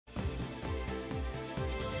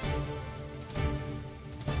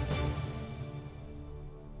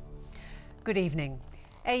Good evening.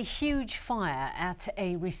 A huge fire at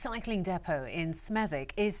a recycling depot in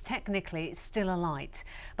Smethwick is technically still alight,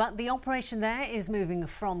 but the operation there is moving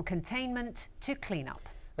from containment to clean-up.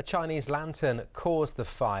 A Chinese lantern caused the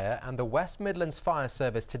fire, and the West Midlands Fire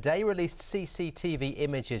Service today released CCTV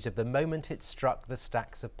images of the moment it struck the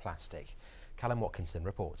stacks of plastic. Callum Watkinson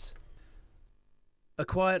reports. A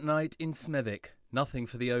quiet night in Smethwick. Nothing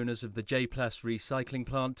for the owners of the J-Plus recycling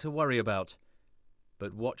plant to worry about.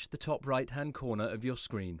 But watch the top right-hand corner of your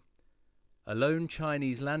screen. A lone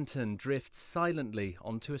Chinese lantern drifts silently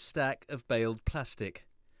onto a stack of baled plastic.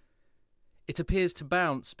 It appears to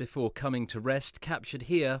bounce before coming to rest, captured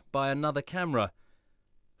here by another camera.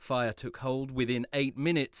 Fire took hold within 8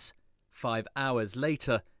 minutes. 5 hours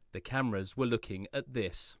later, the cameras were looking at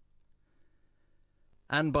this.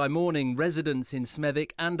 And by morning, residents in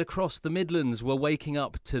Smethwick and across the Midlands were waking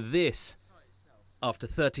up to this. After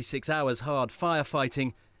 36 hours hard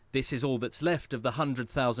firefighting, this is all that's left of the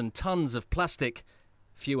 100,000 tonnes of plastic.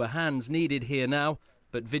 Fewer hands needed here now,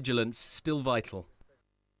 but vigilance still vital.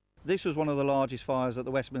 This was one of the largest fires that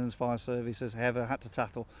the West Midlands Fire Service has ever had to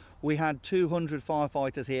tackle. We had 200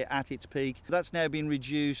 firefighters here at its peak. That's now been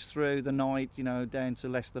reduced through the night, down to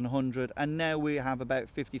less than 100, and now we have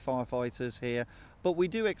about 50 firefighters here. But we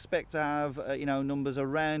do expect to have, numbers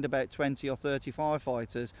around about 20 or 30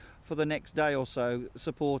 firefighters for the next day or so,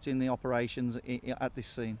 supporting the operations at this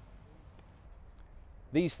scene.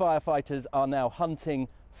 These firefighters are now hunting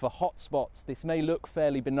for hot spots. This may look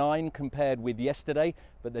fairly benign compared with yesterday,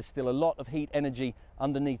 but there's still a lot of heat energy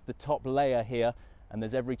underneath the top layer here, and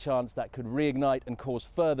there's every chance that could reignite and cause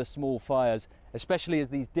further small fires, especially as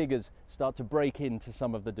these diggers start to break into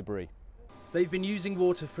some of the debris. They've been using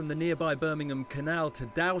water from the nearby Birmingham Canal to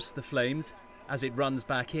douse the flames. As it runs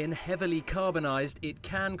back in, heavily carbonised, it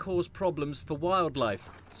can cause problems for wildlife,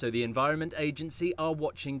 so the Environment Agency are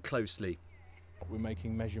watching closely. We're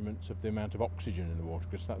making measurements of the amount of oxygen in the water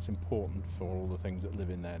because that's important for all the things that live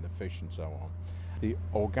in there, the fish and so on. The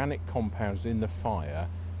organic compounds in the fire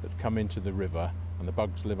that come into the river, and the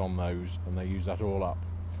bugs live on those, and they use that all up.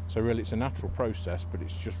 So really it's a natural process, but it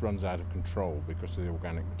just runs out of control because of the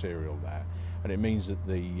organic material there. And it means that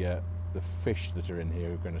the fish that are in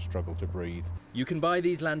here are going to struggle to breathe. You can buy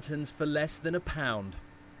these lanterns for less than £1.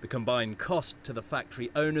 The combined cost to the factory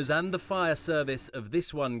owners and the fire service of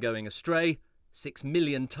this one going astray, 6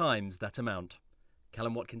 million times that amount.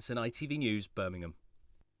 Callum Watkinson, ITV News, Birmingham.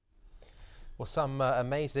 Well, some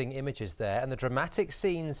amazing images there, and the dramatic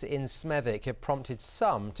scenes in Smethwick have prompted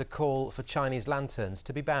some to call for Chinese lanterns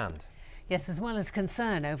to be banned. Yes, as well as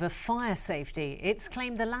concern over fire safety, it's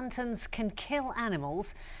claimed the lanterns can kill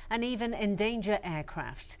animals and even endanger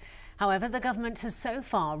aircraft. However, the government has so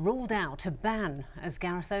far ruled out a ban, as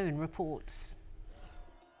Gareth Owen reports.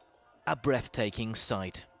 A breathtaking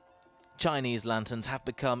sight. Chinese lanterns have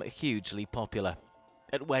become hugely popular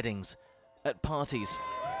at weddings, at parties,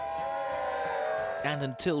 and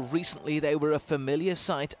until recently they were a familiar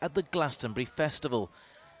sight at the Glastonbury Festival.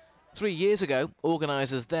 3 years ago,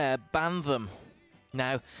 organisers there banned them.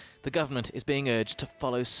 Now, the government is being urged to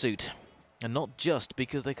follow suit, and not just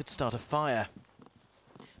because they could start a fire.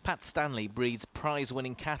 Pat Stanley breeds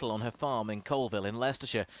prize-winning cattle on her farm in Colville in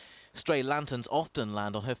Leicestershire. Stray lanterns often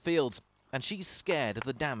land on her fields, and she's scared of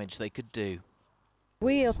the damage they could do.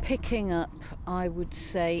 We are picking up, I would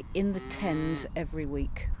say, in the tens every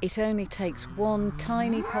week. It only takes one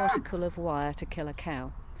tiny particle of wire to kill a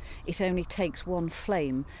cow. It only takes one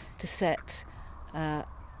flame to set a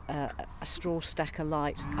straw stack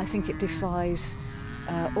alight. I think it defies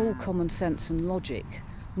all common sense and logic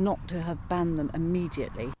not to have banned them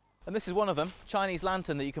immediately. And this is one of them, Chinese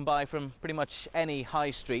lantern that you can buy from pretty much any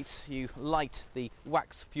high street. You light the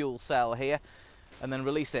wax fuel cell here and then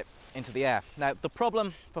release it into the air. Now, the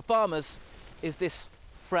problem for farmers is this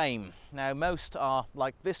frame. Now, most are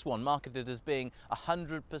like this one, marketed as being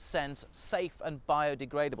 100% safe and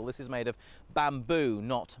biodegradable. This is made of bamboo,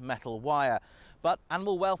 not metal wire. But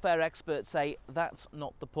animal welfare experts say that's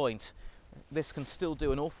not the point. This can still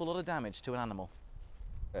do an awful lot of damage to an animal.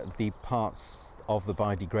 The parts of the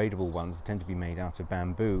biodegradable ones tend to be made out of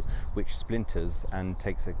bamboo, which splinters and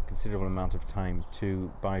takes a considerable amount of time to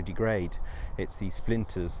biodegrade. It's the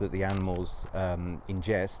splinters that the animals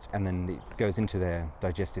ingest, and then it goes into their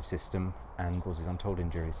digestive system and causes untold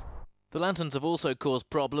injuries. The lanterns have also caused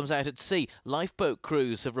problems out at sea. Lifeboat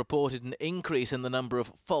crews have reported an increase in the number of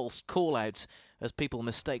false call-outs as people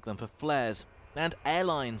mistake them for flares. And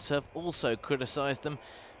airlines have also criticised them,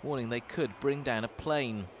 warning they could bring down a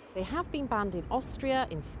plane. They have been banned in Austria,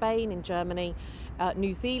 in Spain, in Germany,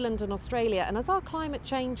 New Zealand and Australia. And as our climate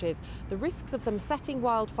changes, the risks of them setting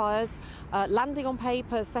wildfires, landing on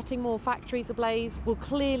paper, setting more factories ablaze will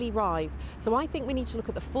clearly rise. So I think we need to look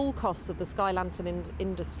at the full costs of the sky lantern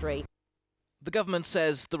industry. The government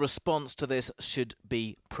says the response to this should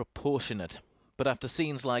be proportionate. But after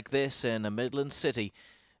scenes like this in a Midlands city,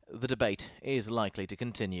 the debate is likely to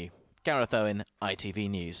continue. Gareth Owen, ITV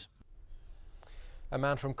News. A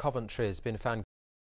man from Coventry has been found